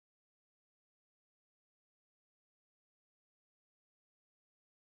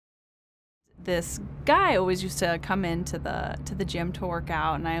This guy always used to come into the gym to work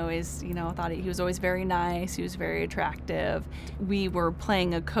out, and I always, thought he was always very nice. He was very attractive. We were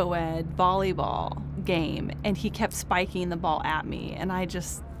playing a co-ed volleyball game, and he kept spiking the ball at me, and I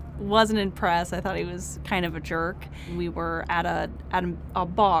just wasn't impressed. I thought he was kind of a jerk. We were at a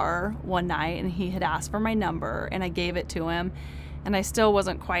bar one night, and he had asked for my number, and I gave it to him. And I still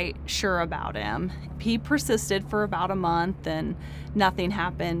wasn't quite sure about him. He persisted for about a month and nothing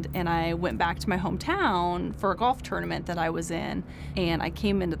happened, and I went back to my hometown for a golf tournament that I was in, and I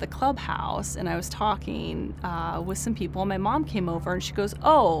came into the clubhouse and I was talking with some people, and my mom came over and she goes,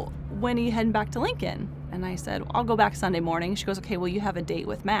 "Oh, when are you heading back to Lincoln?" And I said, "I'll go back Sunday morning." She goes, "Okay, well, you have a date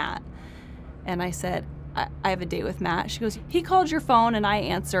with Matt." And I said, I have a date with Matt. She goes, "He called your phone," and I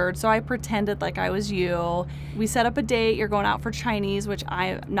answered, so I pretended like I was you. We set up a date. You're going out for Chinese, which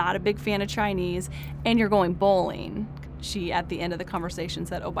I'm not a big fan of Chinese, and you're going bowling. She, at the end of the conversation,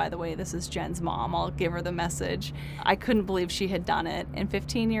 said, "Oh, by the way, this is Jen's mom. I'll give her the message." I couldn't believe she had done it. And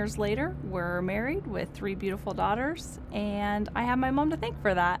 15 years later, we're married with 3 beautiful daughters, and I have my mom to thank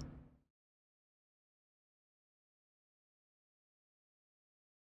for that.